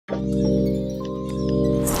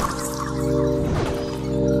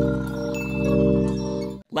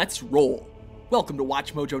Let's roll! Welcome to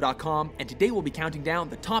WatchMojo.com, and today we'll be counting down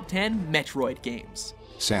the top 10 Metroid games.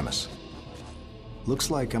 Samus, looks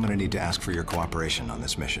like I'm gonna need to ask for your cooperation on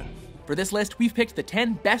this mission. For this list, we've picked the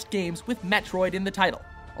 10 best games with Metroid in the title,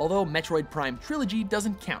 although Metroid Prime Trilogy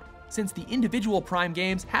doesn't count, since the individual Prime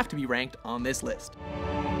games have to be ranked on this list.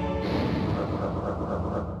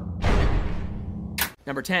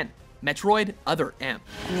 Number 10. Metroid Other M.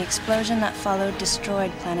 And the explosion that followed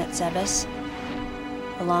destroyed planet Zebes,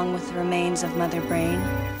 along with the remains of Mother Brain.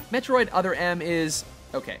 Metroid Other M is,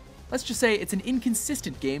 okay, let's just say it's an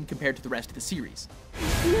inconsistent game compared to the rest of the series.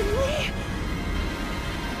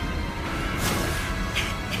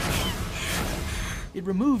 It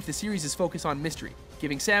removed the series' focus on mystery,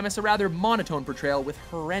 giving Samus a rather monotone portrayal with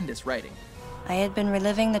horrendous writing. I had been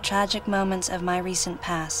reliving the tragic moments of my recent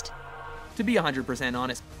past. To be 100%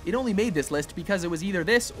 honest, it only made this list because it was either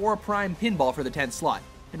this or a Prime Pinball for the 10th slot,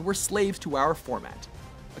 and we're slaves to our format.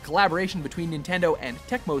 A collaboration between Nintendo and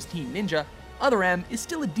Tecmo's Team Ninja, Other M is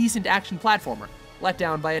still a decent action platformer, let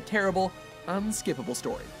down by a terrible, unskippable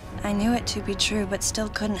story. I knew it to be true, but still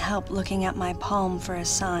couldn't help looking at my palm for a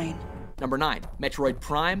sign. Number 9. Metroid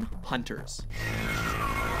Prime Hunters.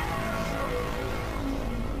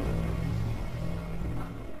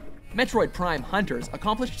 Metroid Prime Hunters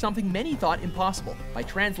accomplished something many thought impossible by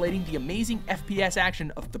translating the amazing FPS action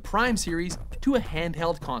of the Prime series to a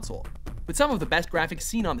handheld console. With some of the best graphics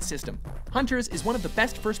seen on the system, Hunters is one of the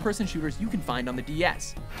best first-person shooters you can find on the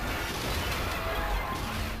DS.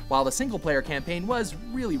 While the single-player campaign was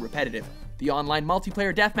really repetitive, the online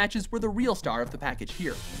multiplayer deathmatches were the real star of the package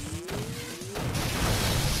here.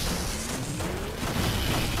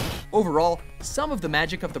 Overall, some of the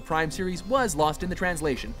magic of the Prime series was lost in the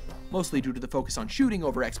translation, mostly due to the focus on shooting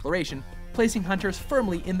over exploration, placing Hunters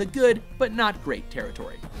firmly in the good but not great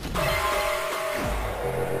territory.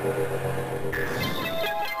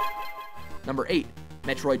 Number 8.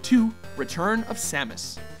 Metroid 2 Return of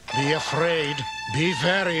Samus. Be afraid. Be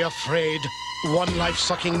very afraid. One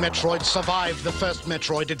life-sucking Metroid survived the first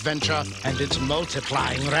Metroid adventure, and it's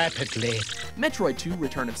multiplying rapidly. Metroid 2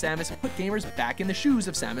 Return of Samus put gamers back in the shoes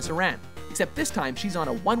of Samus Aran, except this time she's on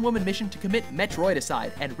a one-woman mission to commit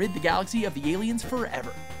Metroidicide and rid the galaxy of the aliens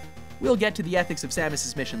forever. We'll get to the ethics of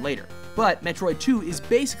Samus's mission later, but Metroid 2 is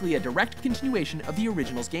basically a direct continuation of the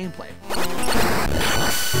original's gameplay.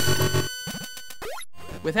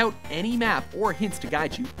 Without any map or hints to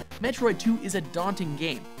guide you, Metroid 2 is a daunting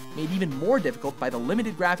game, made even more difficult by the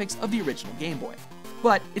limited graphics of the original Game Boy.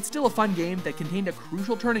 But it's still a fun game that contained a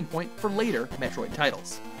crucial turning point for later Metroid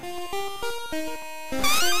titles.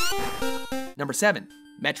 Number 7.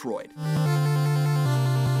 Metroid.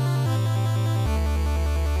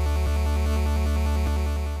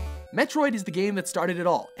 Metroid is the game that started it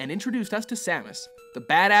all and introduced us to Samus, the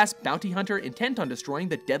badass bounty hunter intent on destroying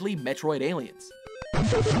the deadly Metroid aliens.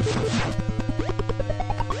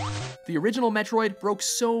 The original Metroid broke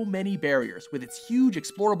so many barriers with its huge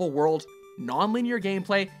explorable world, non-linear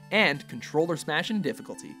gameplay, and controller smash-in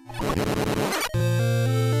difficulty.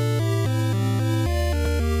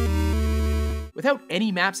 Without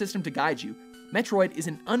any map system to guide you, Metroid is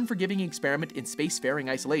an unforgiving experiment in spacefaring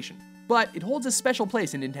isolation, but it holds a special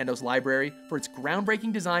place in Nintendo's library for its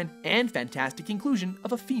groundbreaking design and fantastic inclusion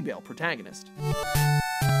of a female protagonist.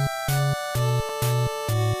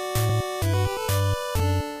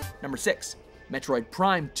 Number 6. Metroid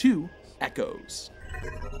Prime 2 Echoes.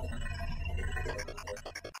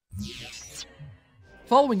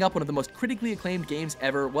 Following up one of the most critically acclaimed games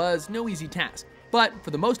ever was no easy task, but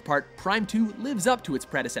for the most part, Prime 2 lives up to its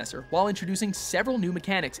predecessor while introducing several new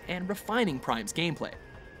mechanics and refining Prime's gameplay.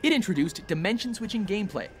 It introduced dimension-switching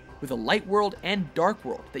gameplay, with a light world and dark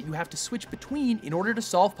world that you have to switch between in order to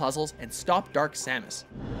solve puzzles and stop Dark Samus.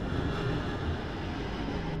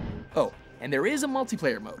 Oh, and there is a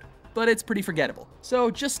multiplayer mode, but it's pretty forgettable, so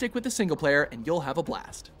just stick with the single player and you'll have a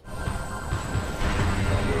blast.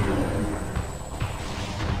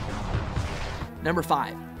 Number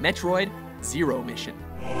 5. Metroid Zero Mission.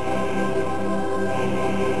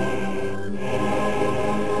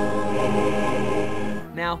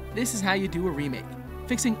 Now, this is how you do a remake,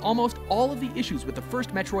 fixing almost all of the issues with the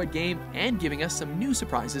first Metroid game and giving us some new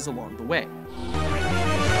surprises along the way.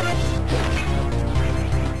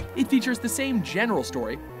 It features the same general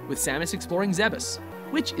story, with Samus exploring Zebes,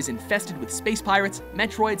 which is infested with space pirates,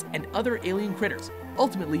 Metroids, and other alien critters,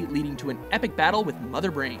 ultimately leading to an epic battle with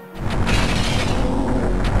Mother Brain.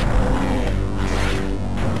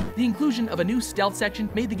 The inclusion of a new stealth section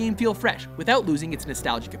made the game feel fresh, without losing its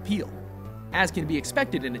nostalgic appeal. As can be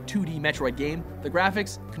expected in a 2D Metroid game, the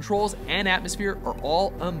graphics, controls, and atmosphere are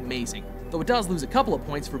all amazing. Though it does lose a couple of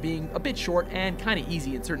points for being a bit short and kinda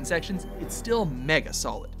easy in certain sections, it's still mega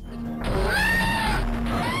solid.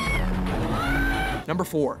 Number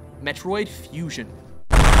 4, Metroid Fusion.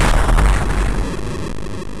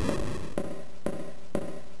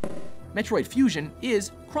 Metroid Fusion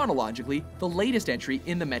is, chronologically, the latest entry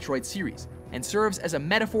in the Metroid series, and serves as a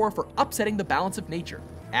metaphor for upsetting the balance of nature,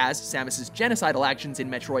 as Samus's genocidal actions in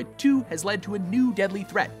Metroid 2 has led to a new deadly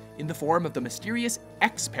threat in the form of the mysterious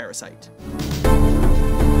X-Parasite.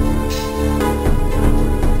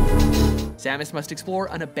 Samus must explore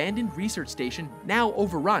an abandoned research station now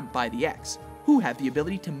overrun by the X, who have the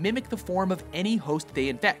ability to mimic the form of any host they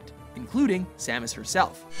infect, including Samus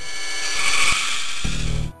herself.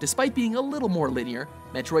 Despite being a little more linear,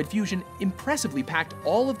 Metroid Fusion impressively packed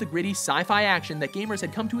all of the gritty sci-fi action that gamers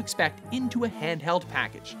had come to expect into a handheld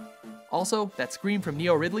package. Also, that scream from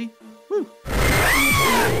Neo Ridley, woo!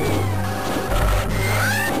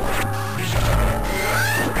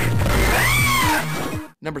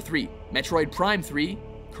 Number 3, Metroid Prime 3,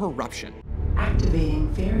 Corruption. Activating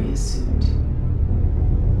various suit.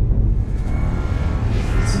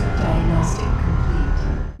 Suit diagnostic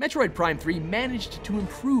complete. Metroid Prime 3 managed to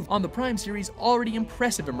improve on the Prime series' already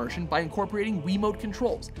impressive immersion by incorporating Wiimote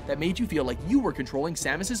controls that made you feel like you were controlling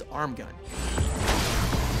Samus's arm gun.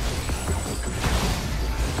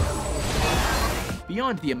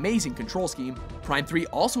 Beyond the amazing control scheme, Prime 3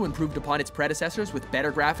 also improved upon its predecessors with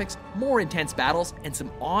better graphics, more intense battles, and some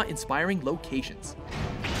awe-inspiring locations.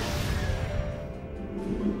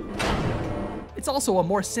 It's also a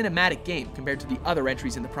more cinematic game compared to the other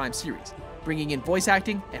entries in the Prime series, bringing in voice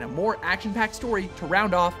acting and a more action-packed story to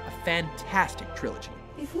round off a fantastic trilogy.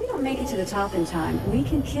 If we don't make it to the top in time, we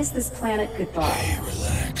can kiss this planet goodbye. Hey,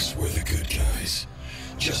 relax. We're the good guys.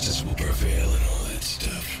 Justice will prevail and all that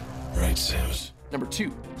stuff. Right, Samus? Number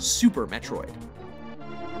 2, Super Metroid.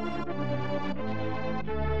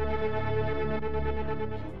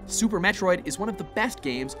 Super Metroid is one of the best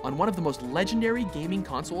games on one of the most legendary gaming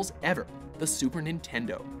consoles ever, the Super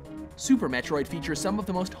Nintendo. Super Metroid features some of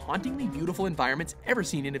the most hauntingly beautiful environments ever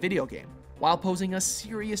seen in a video game, while posing a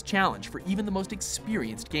serious challenge for even the most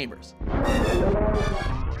experienced gamers.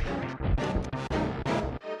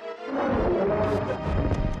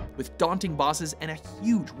 With daunting bosses and a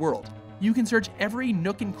huge world, you can search every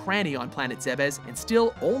nook and cranny on planet Zebes and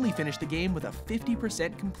still only finish the game with a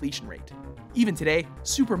 50% completion rate. Even today,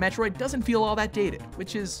 Super Metroid doesn't feel all that dated,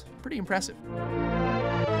 which is pretty impressive.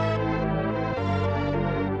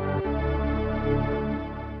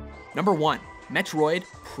 Number 1, Metroid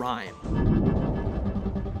Prime.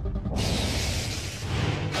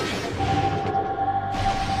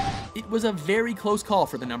 It was a very close call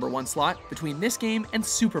for the number 1 slot between this game and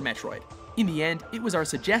Super Metroid. In the end, it was our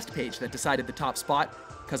suggest page that decided the top spot,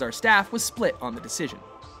 because our staff was split on the decision.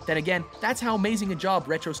 Then again, that's how amazing a job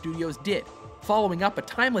Retro Studios did, following up a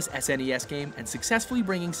timeless SNES game and successfully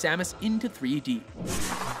bringing Samus into 3D.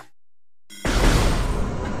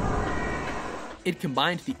 It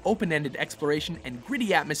combined the open-ended exploration and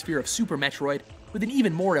gritty atmosphere of Super Metroid with an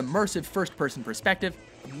even more immersive first-person perspective,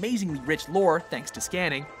 amazingly rich lore thanks to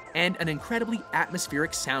scanning, and an incredibly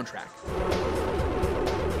atmospheric soundtrack.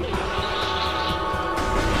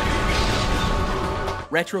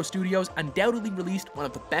 Retro Studios undoubtedly released one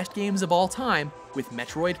of the best games of all time with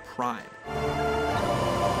Metroid Prime.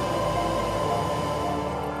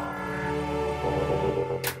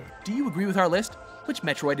 Do you agree with our list? Which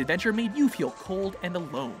Metroid adventure made you feel cold and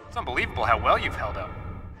alone? It's unbelievable how well you've held up.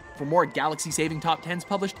 For more galaxy-saving top 10s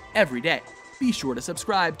published every day, be sure to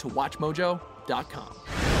subscribe to WatchMojo.com.